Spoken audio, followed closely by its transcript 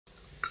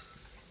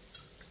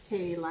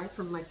Hey, live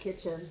from my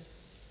kitchen.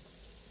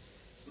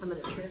 I'm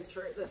going to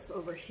transfer this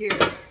over here.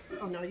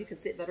 Oh no, you can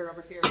see it better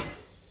over here.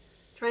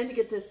 Trying to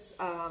get this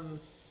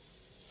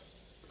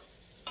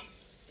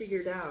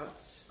figured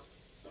out.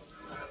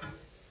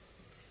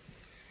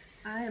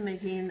 I am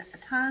making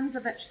tons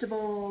of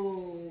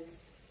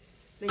vegetables.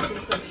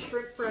 Making some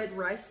shrimp fried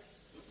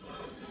rice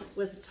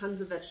with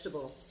tons of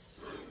vegetables.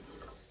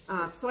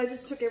 So I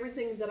just took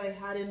everything that I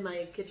had in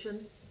my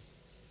kitchen.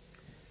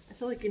 I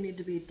feel like you need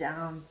to be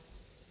down.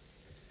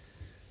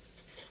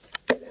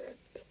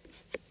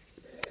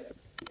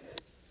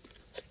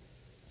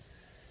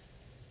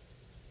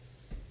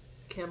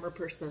 Camera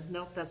person.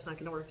 Nope, that's not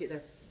going to work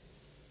either.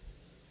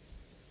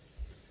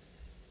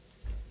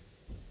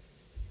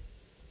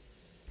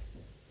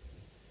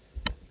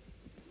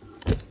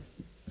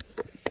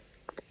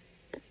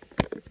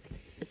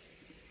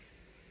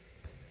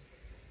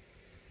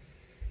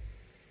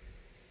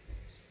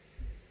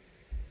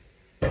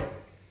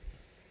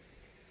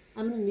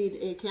 I'm going to need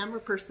a camera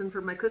person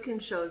for my cooking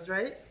shows,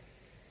 right?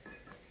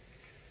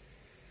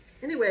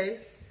 Anyway,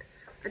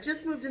 I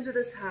just moved into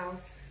this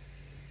house.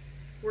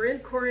 We're in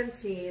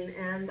quarantine,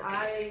 and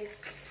I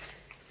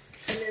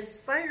am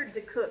inspired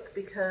to cook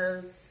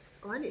because,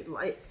 oh, I need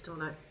lights,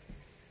 don't I?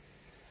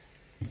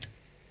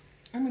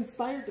 I'm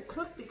inspired to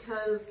cook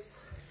because,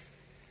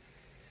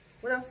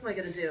 what else am I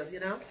going to do, you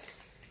know?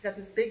 Got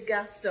this big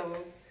gas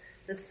stove,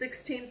 this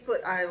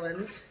 16-foot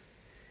island,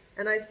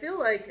 and I feel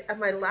like at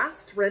my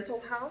last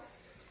rental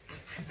house,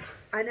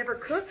 I never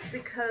cooked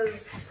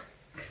because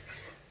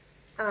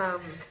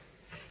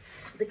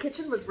the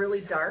kitchen was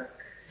really dark.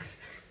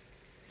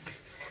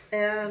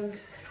 And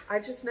I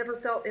just never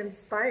felt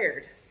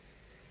inspired.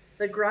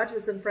 The garage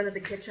was in front of the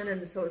kitchen,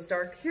 and so it was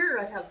dark. Here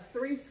I have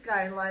 3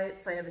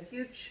 skylights, I have a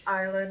huge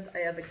island, I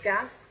have a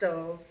gas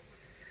stove.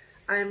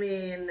 I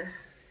mean,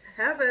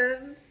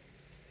 heaven.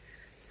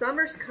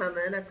 Summer's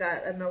coming. I've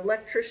got an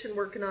electrician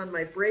working on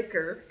my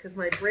breaker, because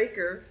my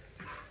breaker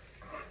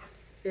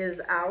is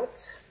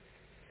out.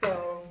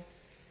 So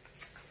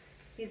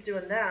he's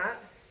doing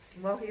that.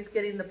 While he's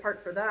getting the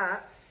part for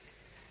that,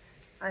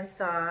 I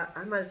thought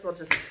I might as well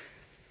just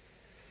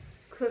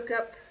cook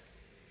up.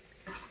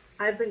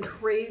 I've been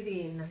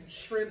craving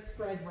shrimp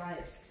fried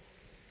rice,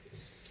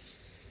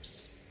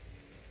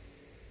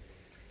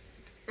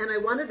 and I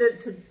wanted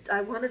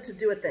to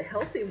do it the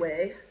healthy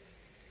way.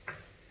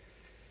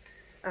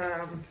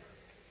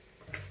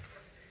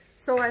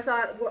 So I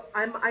thought, well,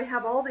 I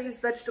have all these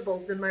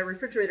vegetables in my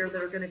refrigerator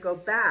that are going to go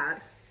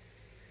bad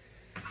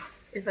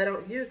if I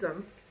don't use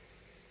them.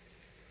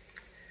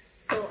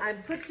 So I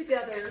put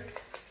together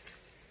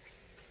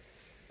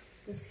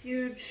this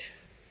huge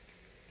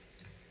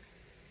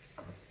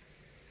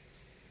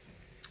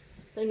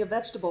thing of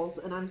vegetables,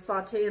 and I'm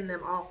sauteing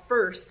them all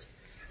first.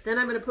 Then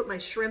I'm going to put my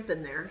shrimp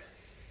in there.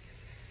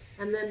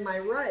 And then my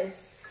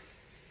rice,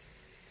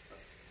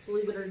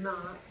 believe it or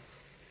not,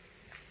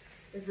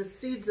 is the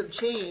seeds of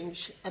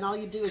change. And all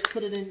you do is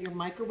put it in your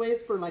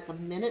microwave for like a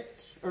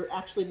minute, or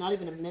actually not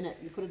even a minute.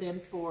 You put it in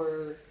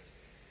for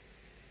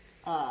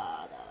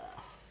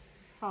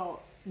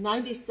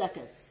 90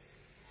 seconds.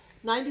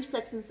 90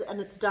 seconds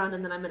and it's done,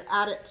 and then I'm going to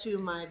add it to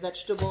my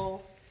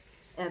vegetable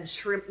and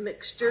shrimp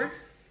mixture.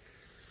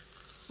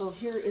 So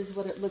here is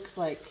what it looks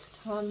like.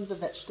 Tons of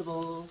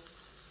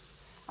vegetables.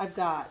 I've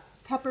got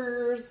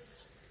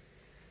peppers,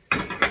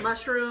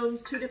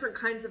 mushrooms, 2 different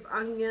kinds of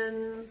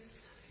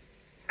onions,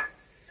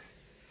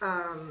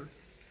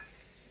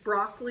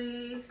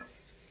 broccoli,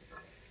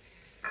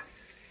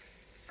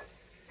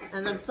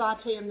 and I'm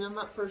sauteing them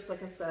up first,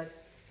 like I said.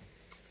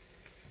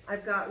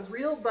 I've got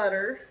real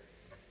butter,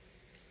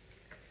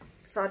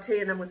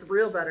 sauteing them with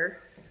real butter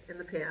in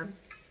the pan.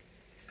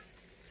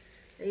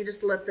 And you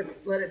just let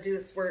it do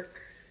its work.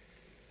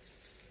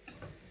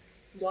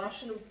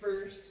 Washing them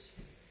first.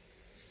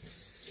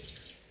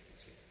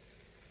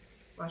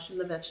 Washing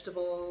the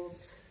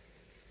vegetables.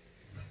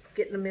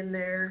 Getting them in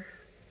there.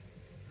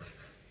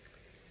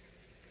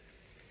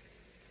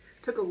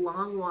 Took a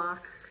long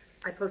walk.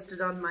 I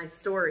posted on my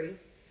story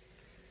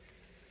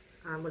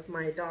with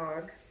my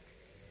dog.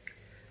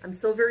 I'm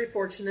so very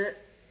fortunate.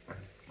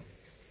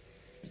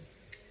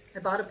 I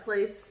bought a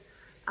place.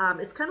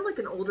 It's kind of like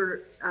an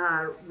older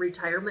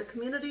retirement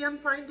community, I'm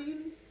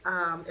finding.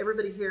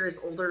 Everybody here is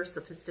older,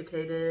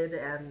 sophisticated,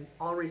 and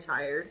all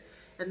retired.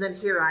 And then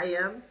here I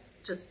am,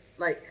 just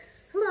like,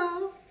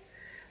 hello.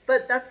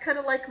 But that's kind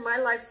of like my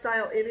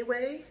lifestyle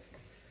anyway.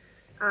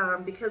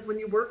 Because when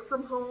you work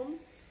from home,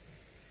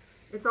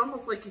 it's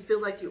almost like you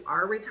feel like you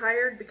are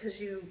retired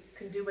because you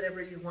can do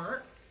whatever you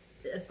want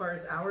as far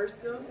as hours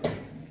go.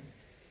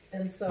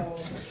 And so,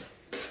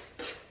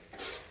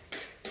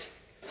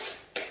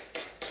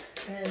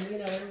 and you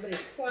know,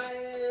 everybody's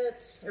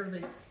quiet,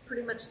 everybody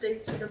pretty much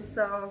stays to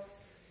themselves.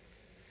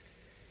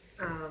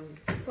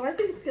 So I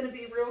think it's going to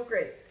be real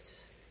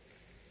great.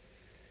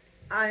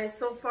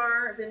 So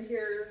far, I've been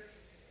here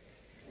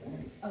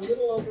a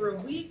little over a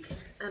week,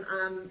 and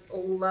I'm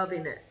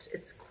loving it.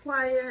 It's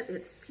quiet,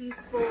 it's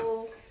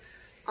peaceful.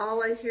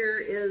 All I hear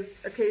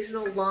is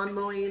occasional lawn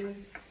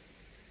mowing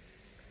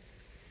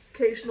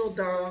occasional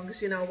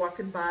dogs, you know,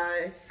 walking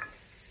by,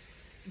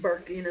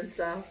 barking and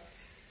stuff.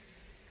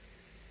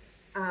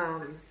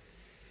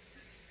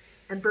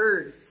 And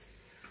birds.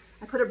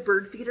 I put a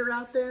bird feeder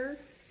out there,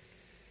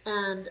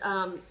 and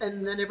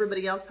then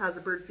everybody else has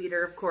a bird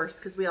feeder, of course,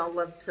 because we all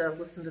love to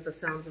listen to the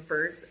sounds of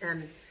birds,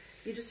 and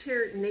you just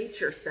hear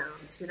nature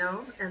sounds, you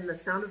know, and the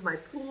sound of my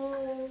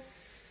pool,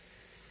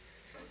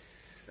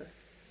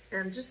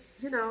 and just,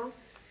 you know,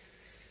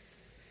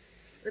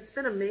 it's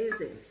been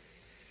amazing.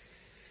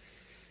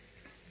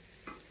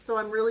 So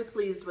I'm really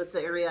pleased with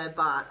the area I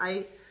bought.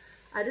 I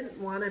didn't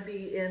want to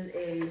be in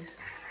a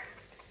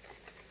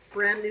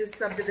brand new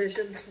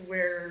subdivision to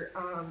where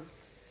I'm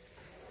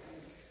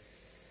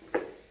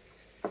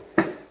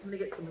going to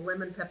get some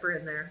lemon pepper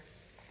in there.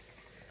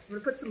 I'm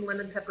going to put some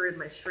lemon pepper in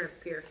my shrimp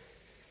here.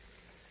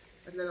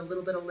 And then a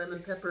little bit of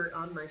lemon pepper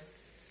on my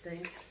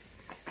thing.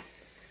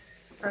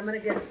 I'm going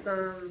to get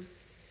some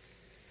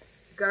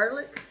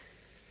garlic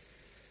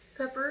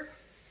pepper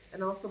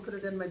and also put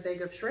it in my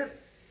bag of shrimp.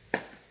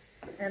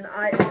 And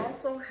I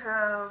also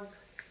have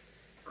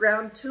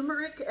ground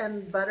turmeric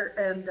and butter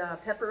and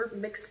pepper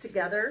mixed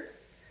together,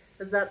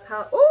 because that's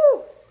how,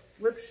 oh,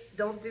 whoops,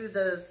 don't do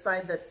the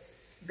side that's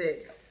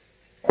big.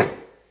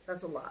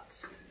 That's a lot.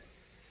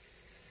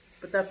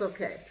 But that's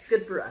okay.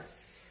 Good for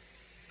us.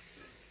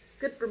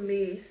 Good for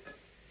me.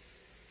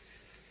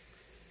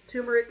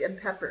 Turmeric and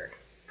pepper.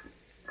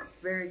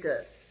 Very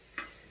good.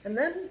 And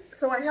then,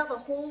 so I have a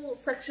whole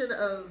section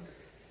of,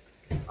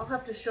 I'll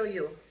have to show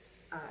you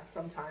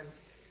sometime.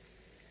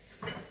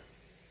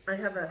 I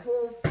have a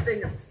whole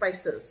thing of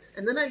spices.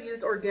 And then I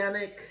use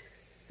organic,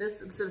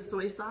 this instead of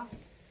soy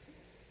sauce.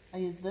 I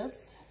use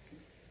this.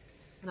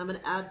 And I'm going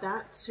to add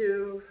that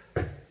to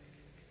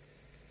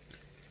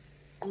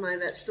my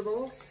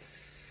vegetables.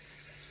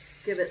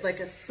 Give it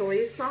like a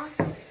soy sauce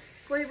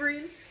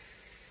flavoring.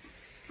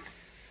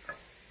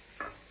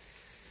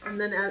 And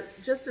then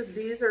just as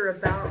these are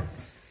about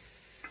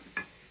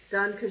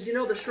done, because you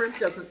know the shrimp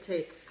doesn't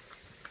take,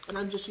 and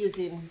I'm just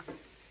using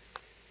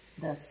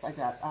this. I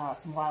got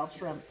some wild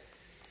shrimp.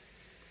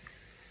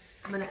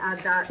 I'm going to add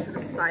that to the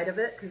side of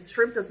it because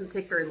shrimp doesn't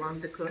take very long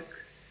to cook.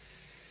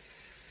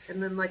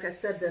 And then, like I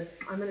said,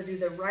 I'm going to do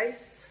the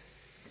rice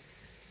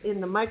in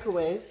the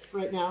microwave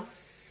right now.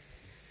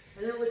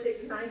 And it will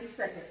take 90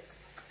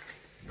 seconds.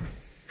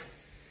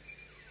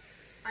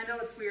 I know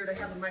it's weird. I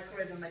have a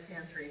microwave in my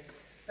pantry.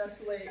 That's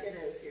the way it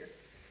is here.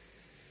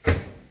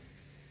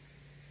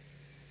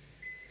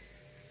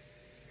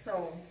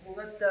 So we'll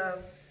let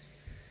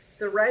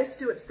the rice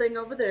do its thing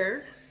over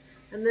there,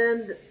 and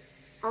then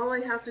all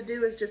I have to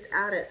do is just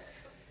add it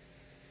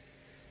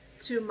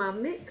to my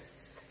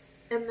mix,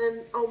 and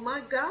then, oh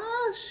my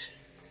gosh,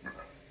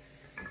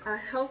 a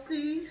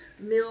healthy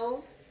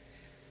meal.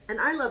 And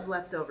I love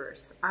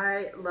leftovers.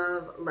 I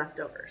love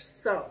leftovers.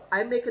 So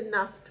I make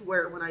enough to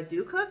where when I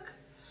do cook,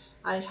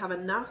 I have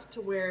enough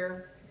to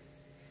where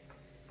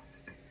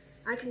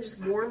I can just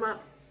warm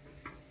up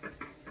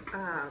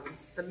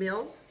the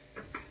meal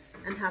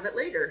and have it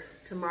later,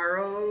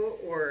 tomorrow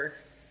or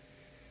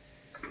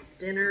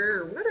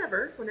dinner or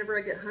whatever, whenever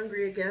I get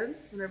hungry again,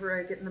 whenever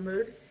I get in the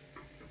mood.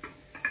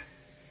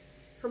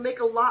 So make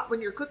a lot when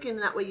you're cooking,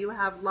 that way you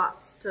have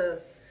lots to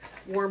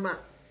warm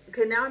up.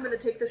 Okay, now I'm going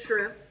to take the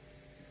shrimp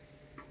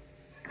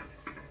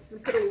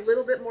and put a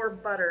little bit more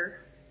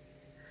butter.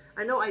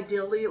 I know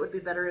ideally it would be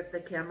better if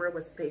the camera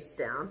was face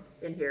down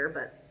in here,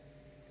 but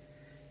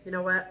you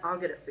know what? I'll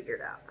get it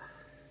figured out.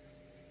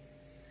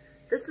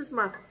 This is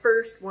my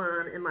first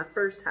one in my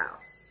first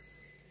house.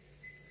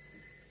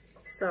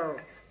 So,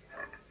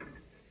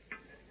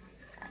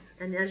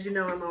 and as you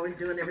know, I'm always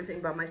doing everything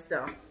by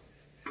myself.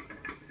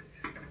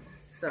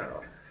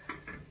 So,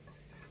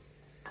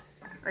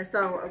 I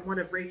saw one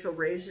of Rachel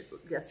Ray's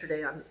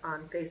yesterday on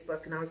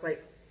Facebook, and I was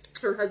like,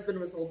 her husband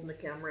was holding the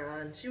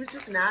camera, and she was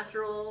just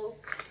natural.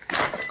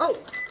 Oh,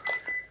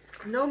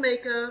 no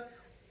makeup.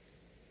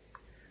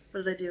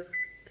 What did I do?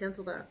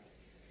 Cancel that.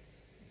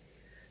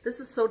 This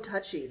is so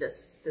touchy,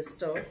 this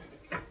stove.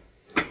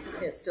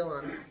 Okay, it's still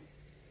on.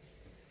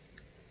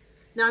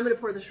 Now I'm going to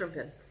pour the shrimp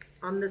in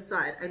on this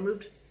side. I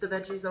moved the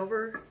veggies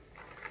over.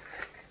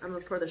 I'm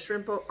going to pour the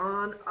shrimp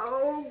on.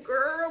 Oh,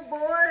 girl,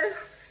 boy.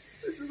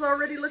 This is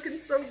already looking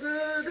so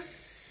good.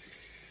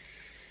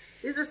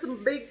 These are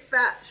some big,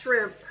 fat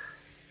shrimp.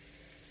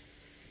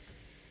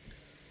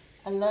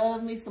 I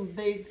love me some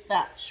big,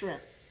 fat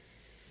shrimp.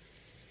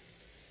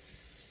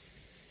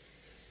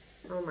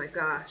 Oh, my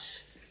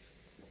gosh.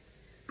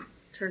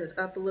 Turn it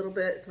up a little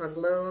bit. It's on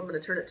low. I'm going to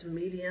turn it to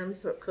medium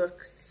so it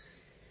cooks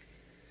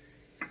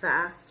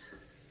fast.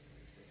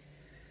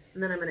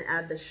 And then I'm going to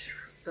add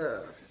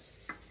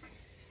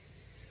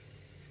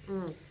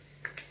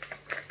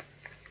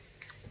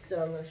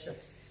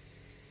delicious.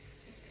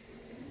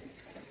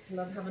 I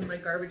love having my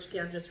garbage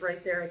can just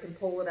right there. I can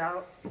pull it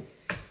out.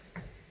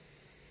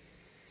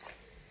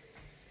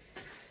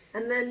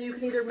 And then you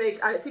can either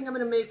make, I think I'm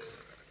going to make,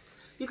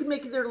 you can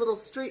make either little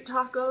street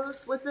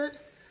tacos with it,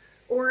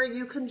 or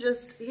you can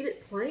just eat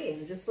it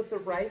plain, just with the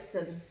rice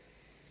and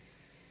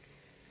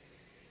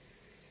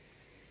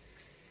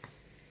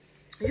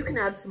You can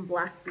add some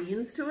black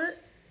beans to it.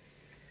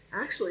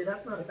 Actually,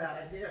 that's not a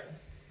bad idea.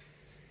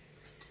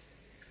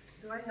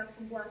 Do I have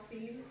some black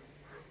beans?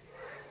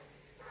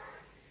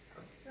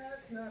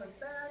 That's not a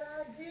bad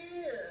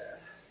idea.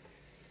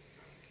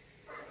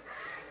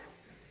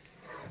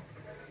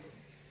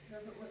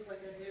 Doesn't look like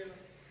I do.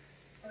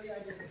 Oh yeah, I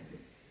do.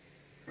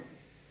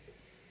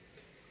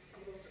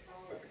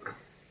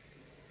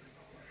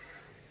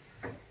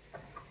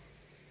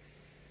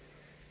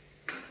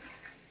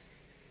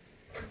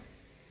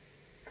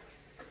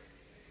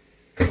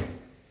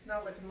 It's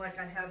not looking like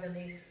I have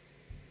any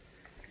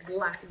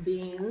black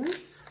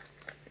beans,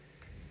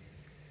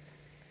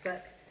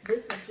 but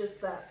this is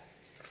just that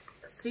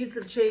seeds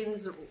of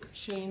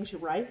change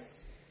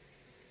rice,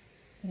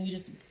 and you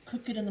just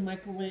cook it in the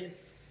microwave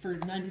for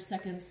 90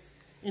 seconds.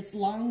 It's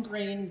long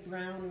grain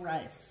brown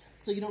rice,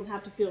 so you don't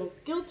have to feel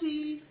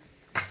guilty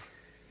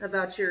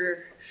about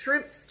your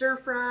shrimp stir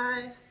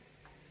fry.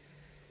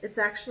 It's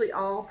actually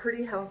all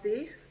pretty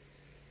healthy.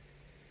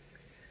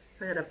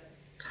 So I had a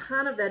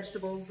ton of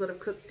vegetables that have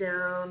cooked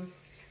down.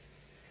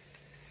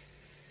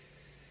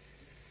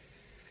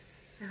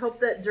 I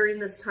hope that during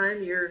this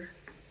time you're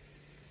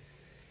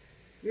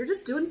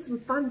just doing some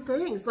fun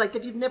things. Like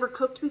if you've never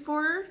cooked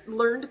before,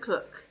 learn to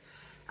cook.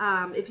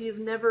 If you've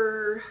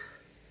never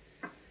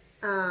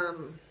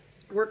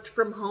worked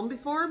from home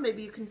before,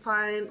 maybe you can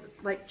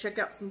check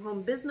out some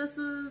home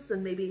businesses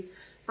and maybe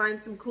find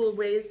some cool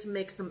ways to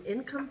make some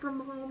income from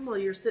home while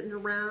you're sitting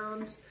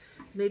around.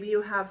 Maybe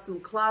you have some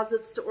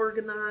closets to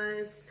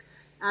organize.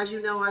 As you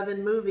know, I've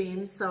been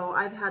moving, so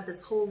I've had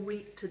this whole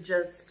week to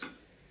just,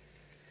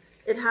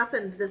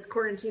 this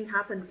quarantine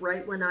happened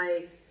right when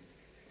I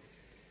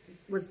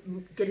was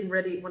getting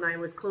ready, when I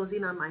was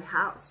closing on my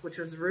house, which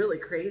was really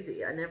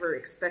crazy. I never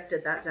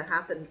expected that to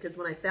happen, because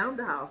when I found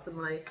the house and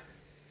when I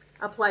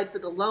applied for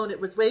the loan, it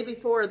was way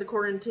before the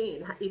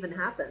quarantine even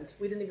happened.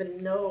 We didn't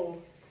even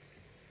know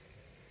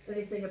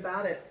anything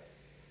about it.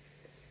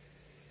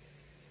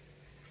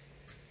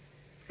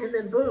 And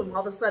then boom,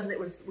 all of a sudden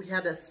we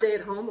had a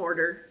stay-at-home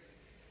order.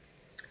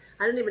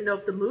 I didn't even know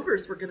if the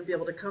movers were going to be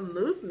able to come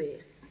move me.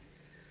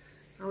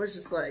 I was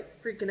just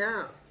like freaking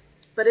out.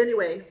 But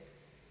anyway,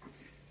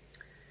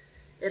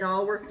 it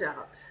all worked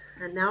out.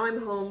 And now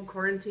I'm home,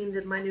 quarantined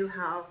in my new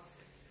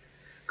house,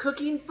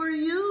 cooking for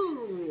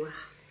you.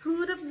 Who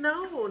would have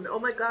known? Oh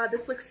my God,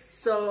 this looks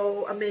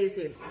so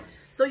amazing.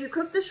 So you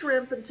cook the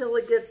shrimp until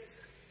it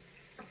gets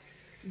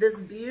this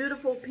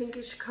beautiful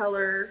pinkish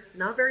color,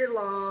 not very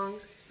long,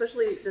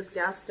 especially this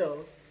gas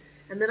stove.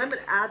 And then I'm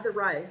gonna add the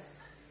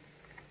rice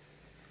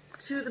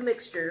to the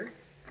mixture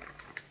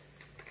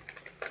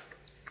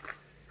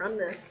from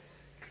this.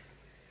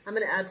 I'm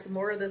gonna add some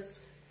more of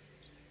this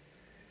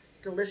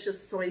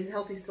delicious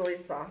healthy soy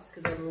sauce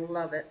because I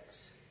love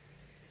it.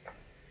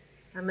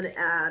 I'm gonna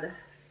add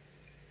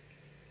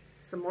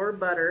some more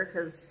butter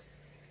because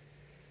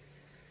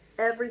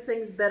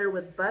everything's better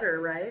with butter,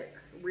 right?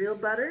 Real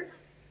butter.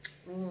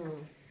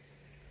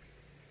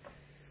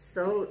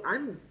 So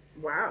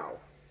wow.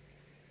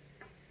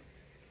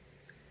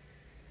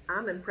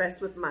 I'm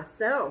impressed with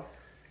myself.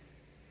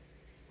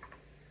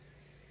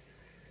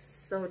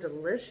 So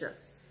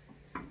delicious.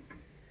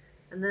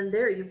 And then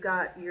there you've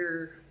got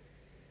your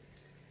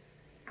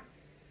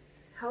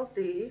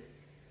healthy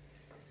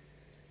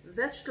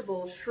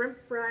vegetable shrimp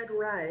fried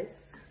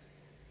rice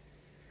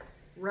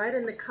right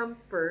in the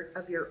comfort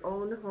of your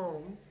own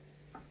home.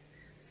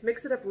 Just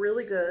mix it up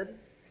really good.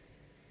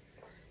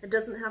 It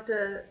doesn't have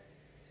to,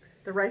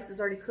 the rice is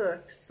already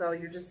cooked, so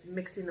you're just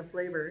mixing the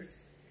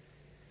flavors.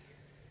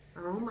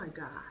 Oh my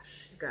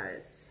gosh, you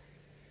guys.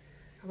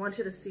 I want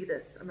you to see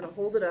this. I'm gonna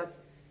hold it up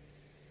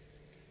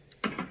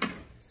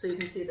so you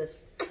can see this.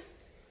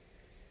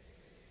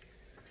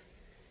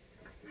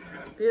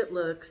 It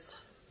looks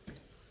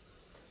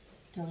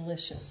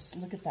delicious.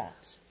 Look at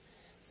that.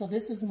 So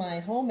this is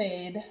my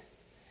homemade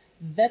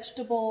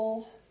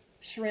vegetable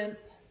shrimp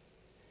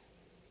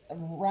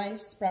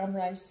rice, brown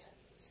rice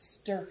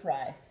stir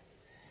fry.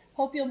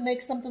 Hope you'll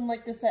make something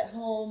like this at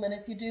home, and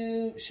if you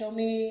do, show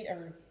me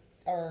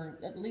or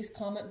at least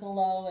comment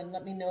below and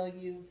let me know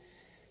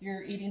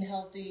you're eating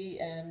healthy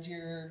and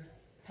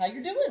how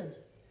you're doing.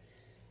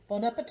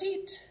 Bon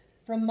appetit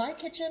from my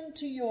kitchen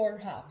to your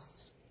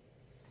house.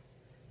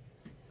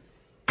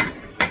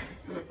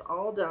 And it's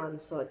all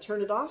done, so I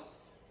turn it off.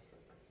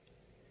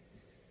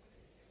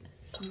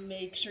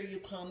 Make sure you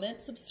comment,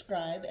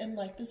 subscribe, and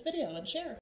like this video and share.